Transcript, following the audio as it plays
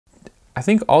I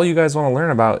think all you guys want to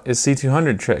learn about is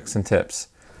C200 tricks and tips.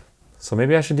 So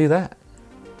maybe I should do that.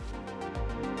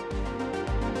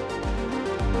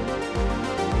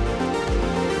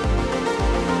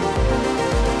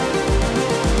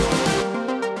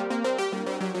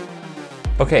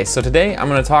 Okay, so today I'm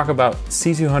going to talk about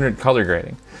C200 color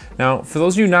grading. Now, for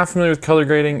those of you not familiar with color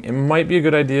grading, it might be a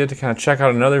good idea to kind of check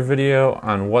out another video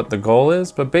on what the goal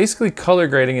is, but basically color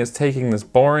grading is taking this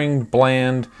boring,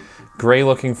 bland, gray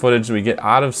looking footage we get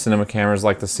out of cinema cameras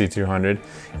like the C200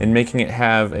 and making it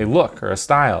have a look or a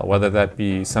style, whether that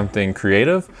be something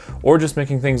creative or just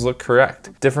making things look correct.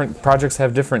 Different projects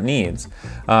have different needs.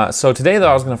 So today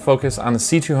though I was going to focus on the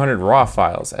C200 RAW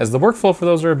files, as the workflow for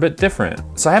those are a bit different.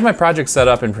 So I have my project set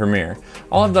up in Premiere.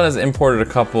 All I've done is imported a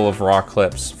couple of RAW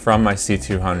clips from my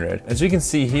C200. As you can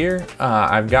see here,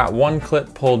 I've got one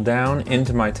clip pulled down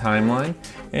into my timeline,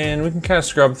 and we can kind of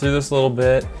scrub through this a little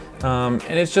bit. And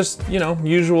it's just, you know,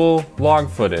 usual log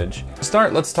footage. To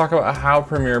start, let's talk about how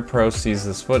Premiere Pro sees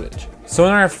this footage. So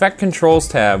in our Effect Controls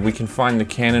tab, we can find the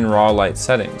Canon RAW light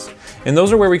settings. And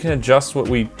those are where we can adjust what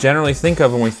we generally think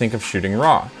of when we think of shooting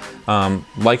RAW.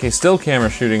 Like a still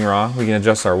camera shooting RAW, we can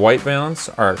adjust our white balance,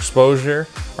 our exposure,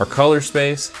 our color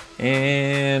space,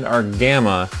 and our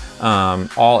gamma,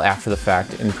 all after the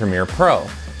fact in Premiere Pro.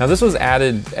 Now this was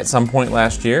added at some point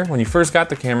last year. When you first got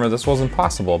the camera, this wasn't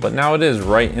possible, but now it is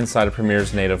right inside of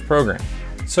Premiere's native program.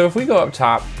 So if we go up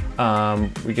top,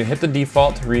 we can hit the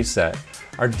default to reset.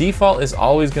 Our default is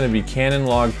always going to be Canon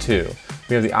Log 2.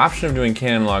 We have the option of doing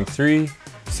Canon Log 3,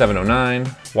 709,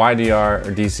 YDR,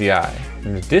 or DCI.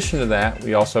 In addition to that,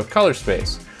 we also have color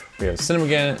space. We have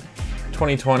CinemaGannet,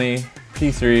 2020,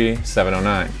 P3,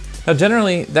 709. Now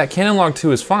generally, that Canon Log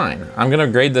 2 is fine. I'm gonna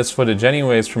grade this footage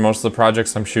anyways for most of the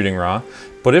projects I'm shooting RAW,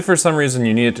 but if for some reason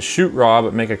you needed to shoot RAW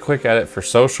but make a quick edit for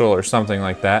social or something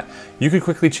like that, you could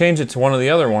quickly change it to one of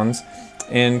the other ones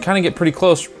and kind of get pretty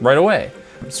close right away.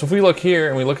 So if we look here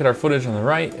and we look at our footage on the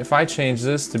right, if I change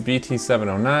this to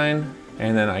BT709,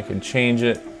 and then I could change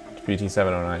it to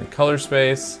BT709 color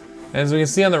space, and as we can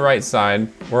see on the right side,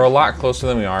 we're a lot closer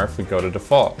than we are if we go to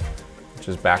default, which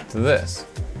is back to this.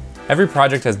 Every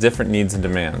project has different needs and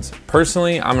demands.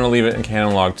 Personally, I'm going to leave it in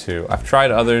Canon Log 2. I've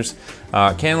tried others.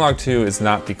 Canon Log 2 is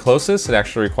not the closest. It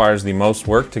actually requires the most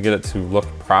work to get it to look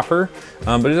proper,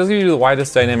 but it does give you the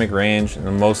widest dynamic range and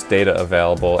the most data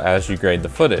available as you grade the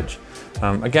footage.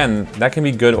 Again, that can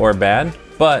be good or bad,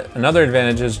 but another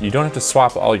advantage is you don't have to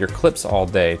swap all your clips all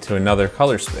day to another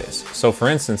color space. So for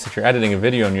instance, if you're editing a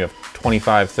video and you have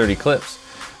 25, 30 clips,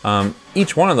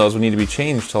 each one of those would need to be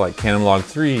changed to like Canon Log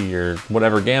 3 or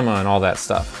whatever gamma and all that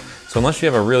stuff. So unless you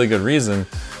have a really good reason,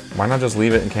 why not just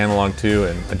leave it in Canon Log 2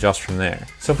 and adjust from there?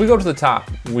 So if we go to the top,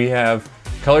 we have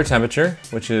color temperature,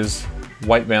 which is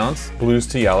white balance, blues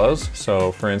to yellows.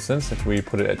 So for instance, if we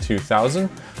put it at 2000,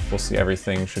 we'll see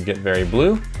everything should get very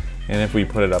blue. And if we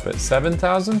put it up at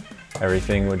 7000,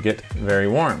 everything would get very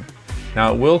warm.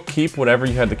 Now it will keep whatever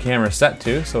you had the camera set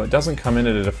to, so it doesn't come in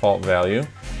at a default value.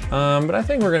 But I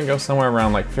think we're gonna go somewhere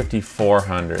around like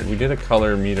 5400. We did a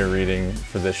color meter reading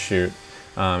for this shoot,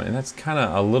 and that's kind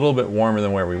of a little bit warmer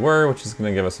than where we were, which is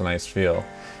gonna give us a nice feel.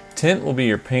 Tint will be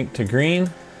your pink to green.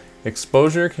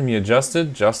 Exposure can be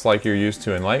adjusted just like you're used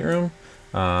to in Lightroom.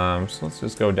 So let's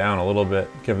just go down a little bit,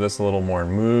 give this a little more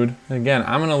mood. And again,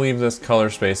 I'm gonna leave this color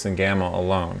space and gamma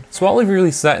alone. So all we've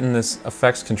really set in this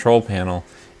effects control panel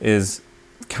is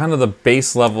kind of the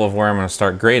base level of where I'm gonna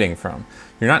start grading from.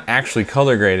 You're not actually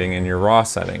color grading in your RAW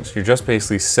settings. You're just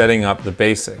basically setting up the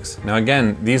basics. Now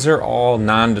again, these are all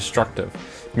non-destructive,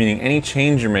 meaning any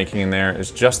change you're making in there is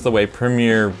just the way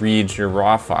Premiere reads your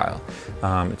RAW file.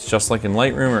 It's just like in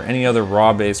Lightroom or any other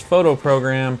RAW-based photo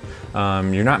program.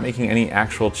 You're not making any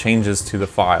actual changes to the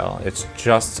file. It's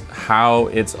just how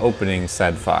it's opening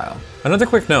said file. Another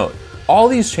quick note, all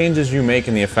these changes you make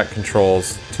in the effect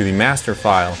controls to the master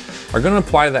file are going to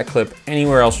apply to that clip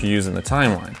anywhere else you use in the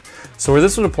timeline. So where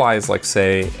this would apply is like,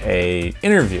 say, a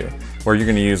interview, where you're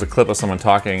going to use a clip of someone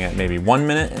talking at maybe 1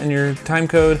 minute in your time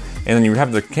code, and then you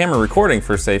have the camera recording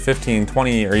for say 15,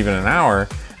 20, or even an hour.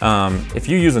 If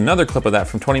you use another clip of that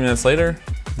from 20 minutes later,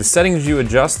 the settings you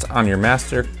adjust on your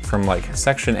master from like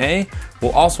section A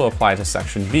will also apply to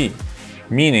section B,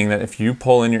 meaning that if you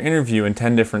pull in your interview in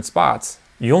 10 different spots,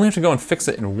 you only have to go and fix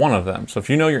it in one of them. So if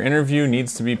you know your interview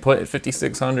needs to be put at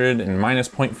 5600 and minus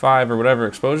 0.5 or whatever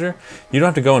exposure, you don't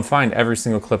have to go and find every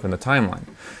single clip in the timeline.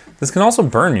 This can also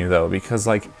burn you though, because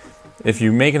like if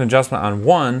you make an adjustment on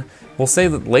one, we'll say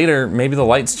that later maybe the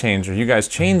lights change or you guys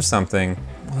change something,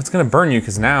 well it's gonna burn you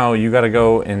because now you gotta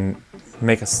go and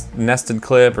make a nested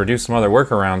clip or do some other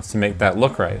workarounds to make that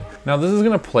look right. Now this is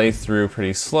gonna play through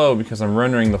pretty slow because I'm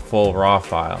rendering the full raw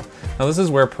file. Now this is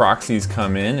where proxies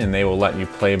come in and they will let you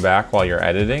play back while you're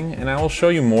editing, and I will show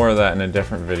you more of that in a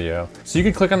different video. So you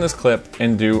can click on this clip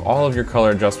and do all of your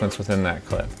color adjustments within that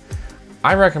clip.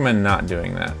 I recommend not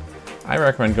doing that. I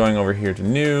recommend going over here to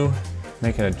New,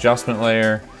 make an adjustment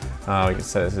layer. We can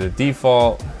set it to the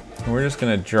default. And we're just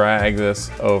gonna drag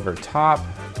this over top,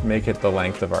 make it the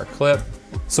length of our clip.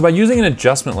 So by using an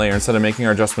adjustment layer instead of making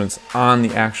our adjustments on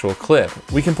the actual clip,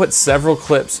 we can put several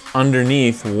clips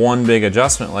underneath one big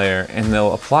adjustment layer and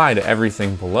they'll apply to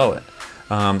everything below it.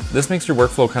 This makes your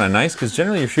workflow kind of nice because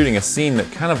generally you're shooting a scene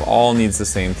that kind of all needs the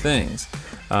same things.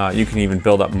 You can even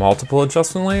build up multiple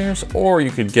adjustment layers, or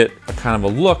you could get a kind of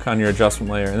a look on your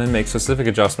adjustment layer and then make specific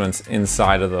adjustments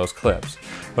inside of those clips.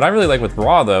 What I really like with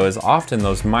RAW though is often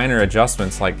those minor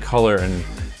adjustments like color and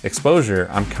exposure,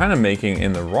 I'm kind of making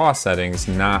in the RAW settings,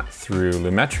 not through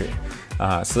lumetri.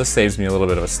 So this saves me a little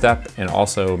bit of a step and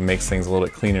also makes things a little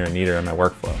bit cleaner and neater in my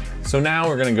workflow. So now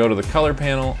we're gonna go to the color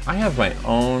panel. I have my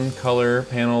own color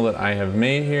panel that I have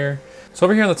made here. So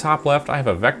over here on the top left, I have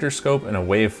a vector scope and a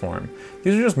waveform.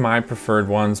 These are just my preferred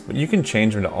ones, but you can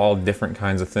change them to all different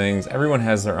kinds of things. Everyone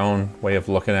has their own way of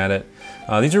looking at it.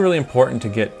 These are really important to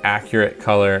get accurate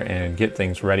color and get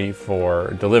things ready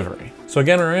for delivery. So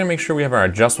again, we're gonna make sure we have our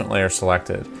adjustment layer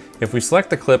selected. If we select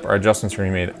the clip, our adjustments are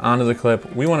made onto the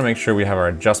clip. We wanna make sure we have our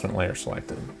adjustment layer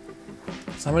selected.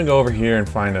 So I'm gonna go over here and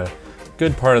find a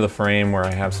good part of the frame where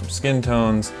I have some skin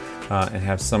tones and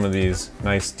have some of these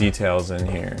nice details in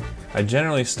here. I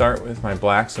generally start with my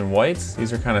blacks and whites.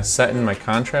 These are kind of set in my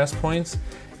contrast points.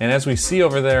 And as we see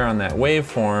over there on that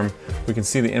waveform, we can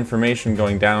see the information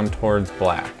going down towards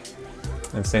black.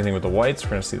 And same thing with the whites.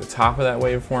 We're gonna see the top of that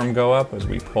waveform go up as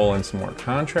we pull in some more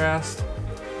contrast.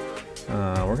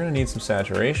 We're gonna need some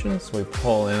saturation, so we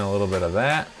pull in a little bit of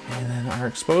that. And then our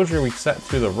exposure we set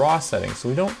through the raw settings.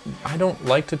 So I don't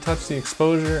like to touch the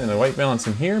exposure and the white balance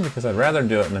in here because I'd rather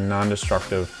do it in a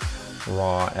non-destructive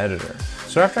raw editor.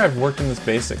 So after I've worked in this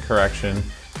basic correction,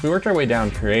 if we worked our way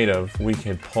down creative, we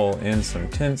could pull in some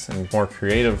tints and more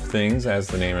creative things as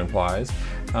the name implies.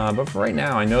 But for right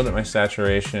now, I know that my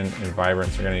saturation and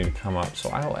vibrance are gonna need to come up, so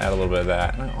I'll add a little bit of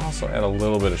that. And I'll also add a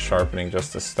little bit of sharpening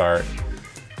just to start.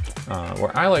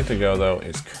 Where I like to go though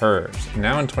is curves.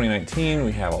 Now in 2019,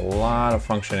 we have a lot of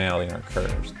functionality in our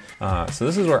curves. So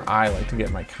this is where I like to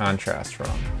get my contrast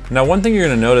from. Now one thing you're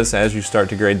gonna notice as you start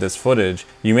to grade this footage,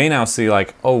 you may now see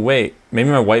like, oh wait,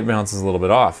 maybe my white balance is a little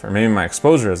bit off, or maybe my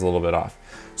exposure is a little bit off.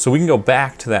 So we can go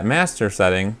back to that master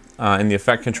setting in the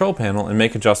effect control panel and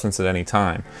make adjustments at any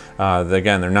time.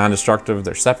 Again, they're non-destructive,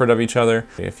 they're separate of each other.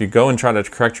 If you go and try to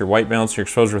correct your white balance, your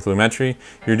exposure with lumetri,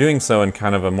 you're doing so in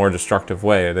kind of a more destructive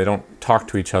way. They don't talk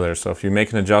to each other. So if you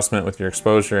make an adjustment with your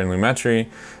exposure in lumetri,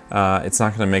 it's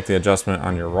not gonna make the adjustment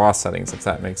on your raw settings, if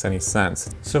that makes any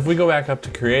sense. So if we go back up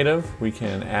to creative, we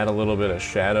can add a little bit of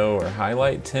shadow or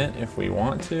highlight tint if we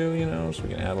want to, you know, so we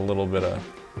can add a little bit of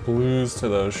blues to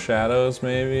those shadows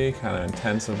maybe, kind of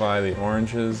intensify the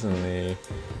oranges in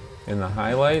the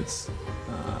highlights,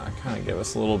 kind of give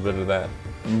us a little bit of that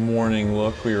morning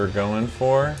look we were going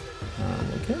for.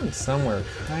 We're getting somewhere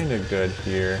kind of good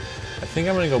here. I think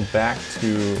I'm going to go back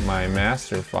to my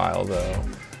master file though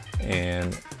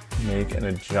and make an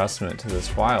adjustment to this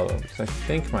file though, because I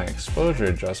think my exposure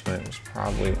adjustment was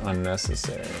probably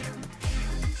unnecessary.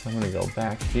 So I'm going to go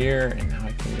back here and now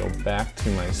I can go back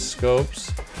to my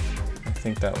scopes. I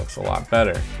think that looks a lot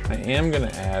better. I am going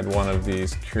to add one of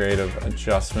these creative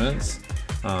adjustments.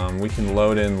 We can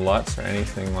load in LUTs or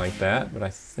anything like that, but I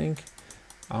think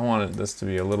I wanted this to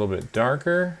be a little bit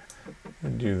darker. I'm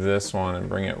going to do this one and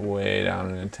bring it way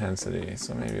down in intensity.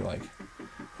 So maybe like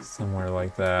somewhere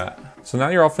like that. So now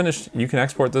you're all finished. You can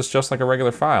export this just like a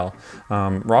regular file.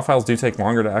 RAW files do take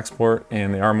longer to export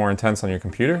and they are more intense on your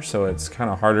computer, so it's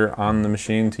kind of harder on the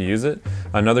machine to use it.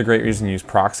 Another great reason to use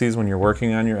proxies when you're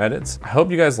working on your edits. I hope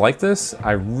you guys like this.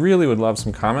 I really would love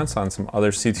some comments on some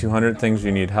other C200 things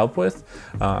you need help with.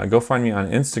 Go find me on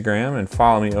Instagram and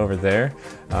follow me over there.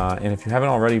 And if you haven't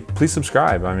already, please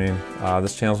subscribe. I mean,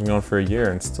 this channel's been going for a year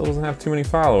and still doesn't have too many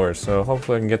followers, so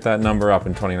hopefully I can get that number up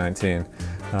in 2019.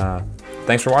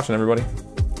 Thanks for watching, everybody.